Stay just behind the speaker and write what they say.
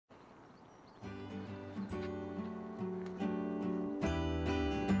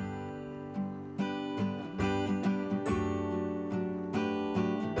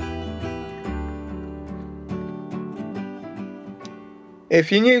If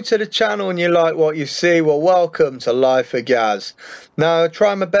you're new to the channel and you like what you see, well, welcome to Life of Gaz. Now, I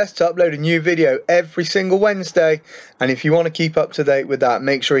try my best to upload a new video every single Wednesday, and if you want to keep up to date with that,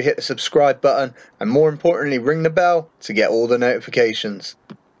 make sure you hit the subscribe button, and more importantly, ring the bell to get all the notifications.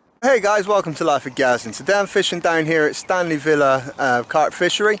 Hey guys, welcome to Life of Gaz, and today I'm fishing down here at Stanley Villa carp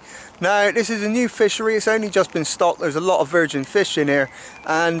fishery. Now this is a new fishery, it's only just been stocked, there's a lot of virgin fish in here,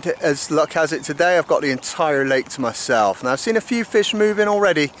 and as luck has it today I've got the entire lake to myself. Now I've seen a few fish moving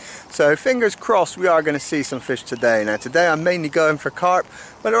already, so fingers crossed we are going to see some fish today. Now today I'm mainly going for carp,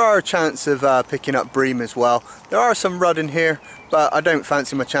 but there are a chance of picking up bream as well. There are some rudd in here, but I don't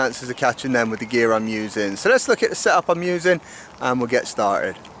fancy my chances of catching them with the gear I'm using. So let's look at the setup I'm using and we'll get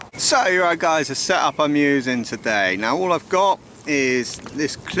started. So here are guys, the setup I'm using today. Now all I've got is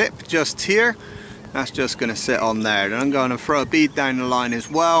this clip just here. That's just going to sit on there. Then I'm going to throw a bead down the line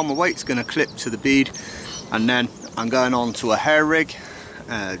as well. My weight's going to clip to the bead, and then I'm going on to a hair rig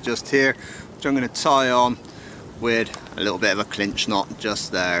just here, which I'm going to tie on with a little bit of a clinch knot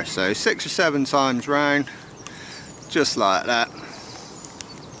just there. So 6 or 7 times round, just like that.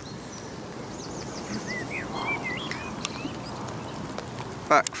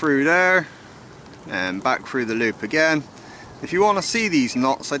 Back through there and back through the loop again. If you want to see these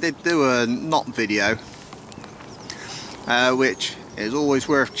knots, I did do a knot video which is always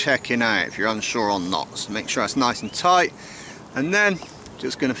worth checking out if you're unsure on knots. Make sure it's nice and tight, and then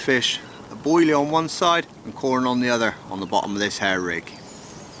just going to fish a boilie on one side and corn on the other on the bottom of this hair rig.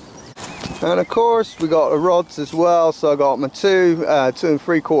 And of course we got the rods as well, so I got my two 2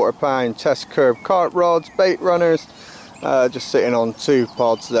 3/4 pound test curve carp rods, bait runners, just sitting on 2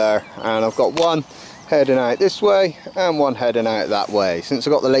 pods there, and I've got one heading out this way and one heading out that way. Since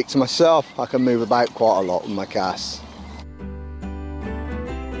I've got the lake to myself, I can move about quite a lot with my casts.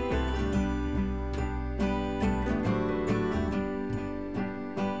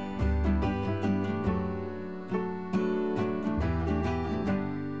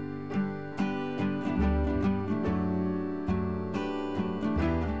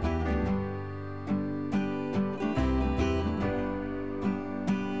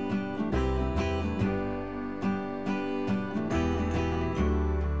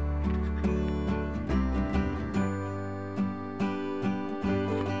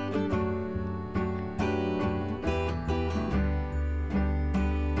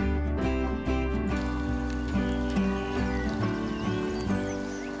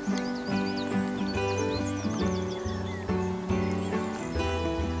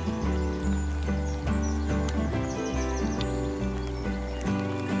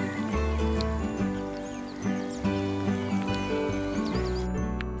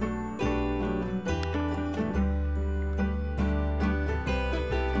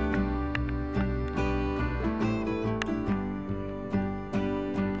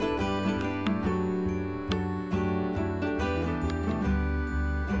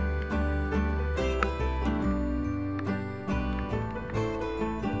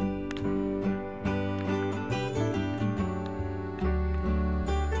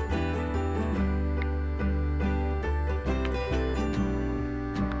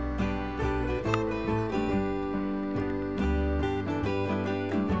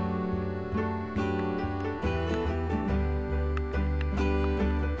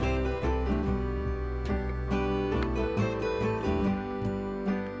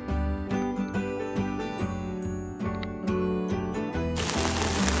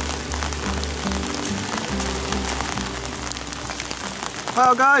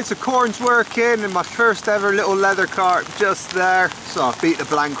 Well guys, the corn's working and my first ever little leather carp just there. So I've beat the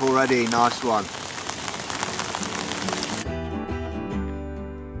blank already, nice one.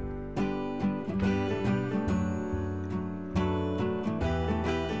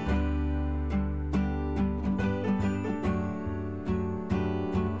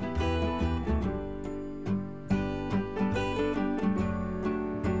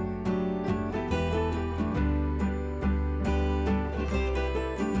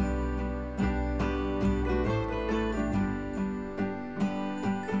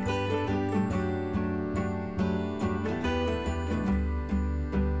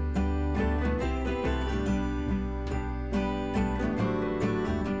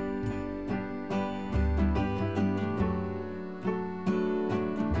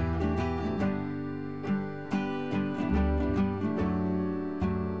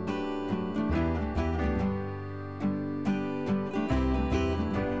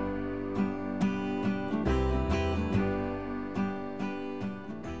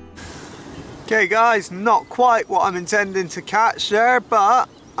 Okay guys, not quite what I'm intending to catch there, but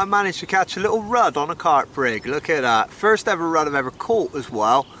I managed to catch a little rudd on a carp rig. Look at that. First ever rudd I've ever caught as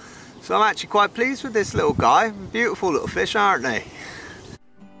well. So I'm actually quite pleased with this little guy. Beautiful little fish, aren't they?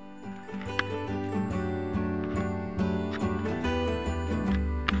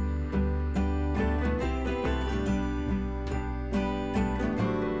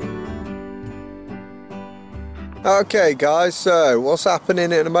 Okay guys, so what's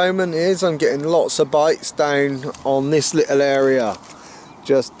happening at the moment is I'm getting lots of bites down on this little area,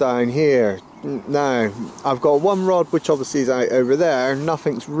 just down here. Now, I've got one rod which obviously is out over there,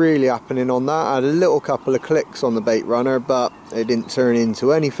 nothing's really happening on that. I had a little couple of clicks on the bait runner, but it didn't turn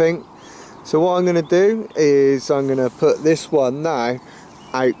into anything. So what I'm going to do is I'm going to put this one now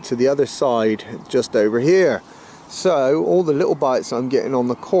out to the other side, just over here. So all the little bites I'm getting on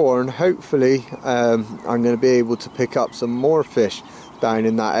the corn, hopefully I'm going to be able to pick up some more fish down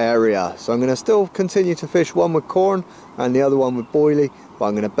in that area. So I'm going to still continue to fish one with corn and the other one with boilie, but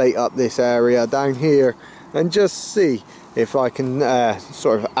I'm going to bait up this area down here and just see if I can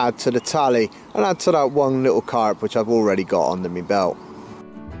sort of add to the tally and add to that one little carp which I've already got under my belt.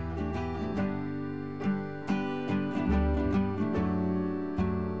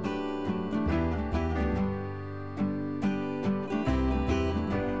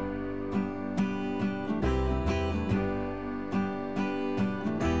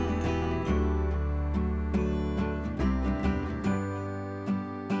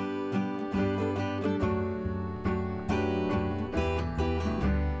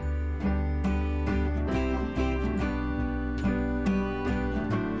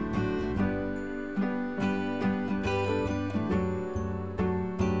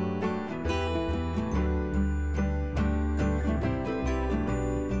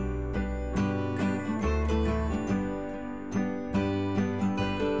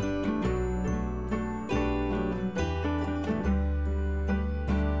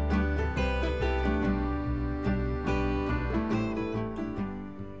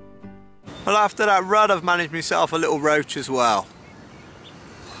 Well, after that rudd I've managed myself a little roach as well.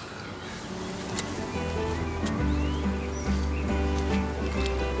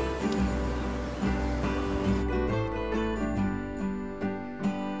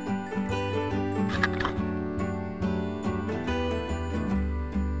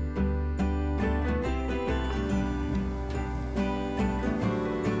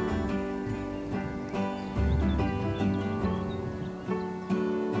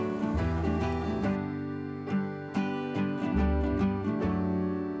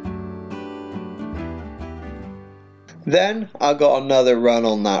 Then I got another run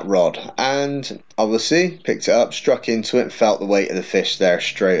on that rod and obviously picked it up, struck into it and felt the weight of the fish there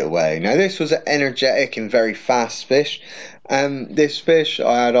straight away. Now this was an energetic and very fast fish. This fish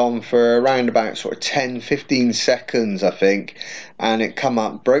I had on for around about sort of 10-15 seconds I think, and it come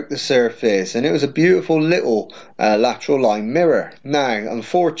up, broke the surface, and it was a beautiful little lateral line mirror. Now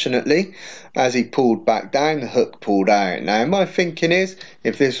unfortunately, as he pulled back down, the hook pulled out. Now my thinking is,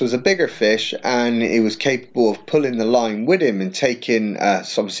 if this was a bigger fish and he was capable of pulling the line with him and taking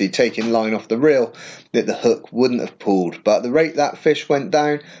obviously taking line off the reel, that the hook wouldn't have pulled. But the rate that fish went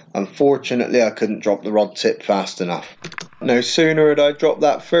down, unfortunately I couldn't drop the rod tip fast enough. No sooner had I dropped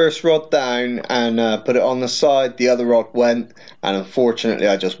that first rod down and put it on the side, the other rod went, and unfortunately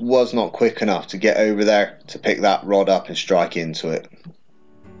I just was not quick enough to get over there to pick that rod up and strike into it.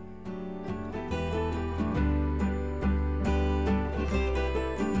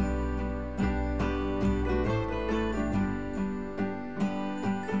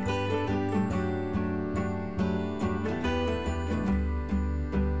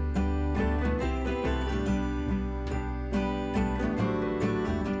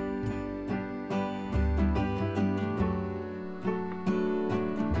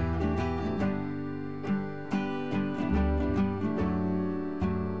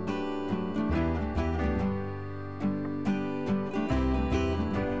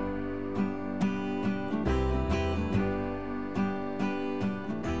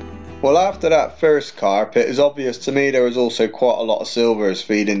 Well, after that first carp, it is obvious to me there was also quite a lot of silvers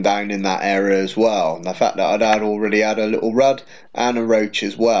feeding down in that area as well. And the fact that I'd already had a little rudd and a roach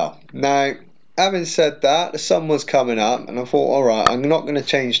as well. Now, having said that, the sun was coming up and I thought, alright, I'm not going to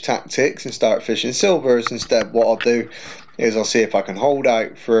change tactics and start fishing silvers. Instead, what I'll do is I'll see if I can hold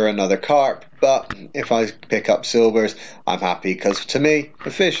out for another carp but if I pick up silvers, I'm happy, because to me a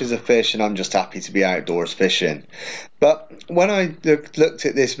fish is a fish and I'm just happy to be outdoors fishing. But when I looked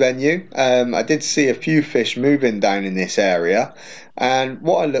at this venue, I did see a few fish moving down in this area, and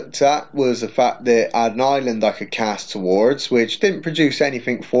what I looked at was the fact that I had an island I could cast towards, which didn't produce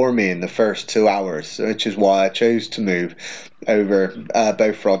anything for me in the first 2 hours, which is why I chose to move over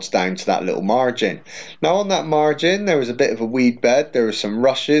both rods down to that little margin. Now on that margin there was a bit of a weed bed, there were some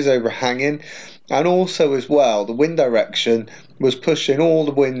rushes overhanging, and also as well the wind direction was pushing all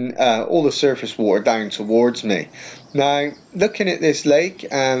the surface water down towards me. Now looking at this lake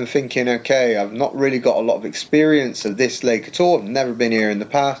and thinking, okay, I've not really got a lot of experience of this lake at all, I've never been here in the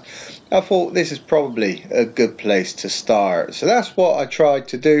past, I thought this is probably a good place to start. So that's what I tried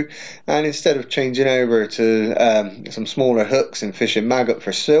to do, and instead of changing over to some smaller hooks and fishing maggot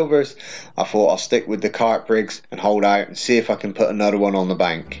for silvers, I thought I'll stick with the carp rigs and hold out and see if I can put another one on the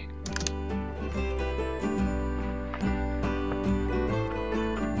bank.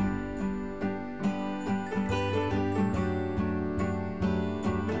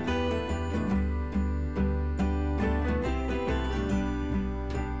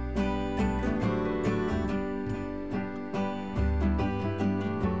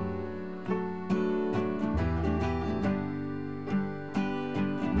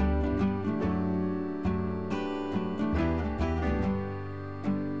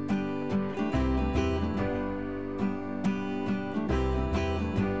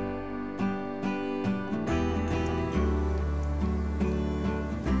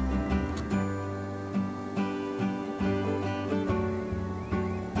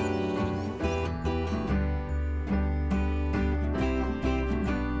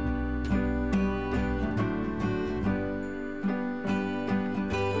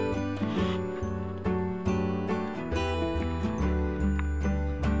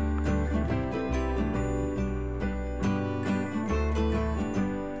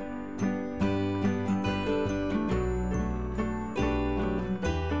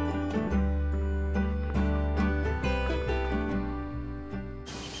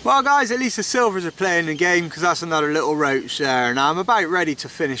 Well guys, at least the silvers are playing the game, because that's another little roach there. Now I'm about ready to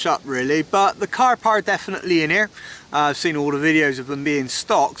finish up really, but the carp are definitely in here. I've seen all the videos of them being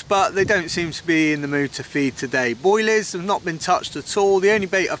stocked, but they don't seem to be in the mood to feed today. Boilies have not been touched at all. The only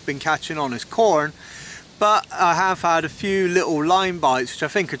bait I've been catching on is corn, but I have had a few little line bites, which I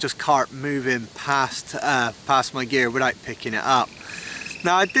think are just carp moving past my gear without picking it up.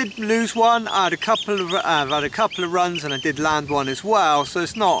 Now I did lose one. I've had a couple of runs and I did land one as well, so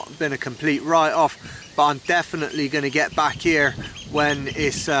it's not been a complete write-off, but I'm definitely going to get back here when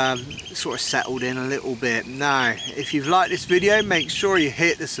it's sort of settled in a little bit. Now if you've liked this video, make sure you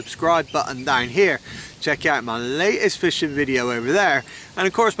hit the subscribe button down here. Check out my latest fishing video over there, and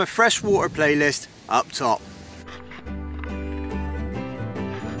of course my freshwater playlist up top.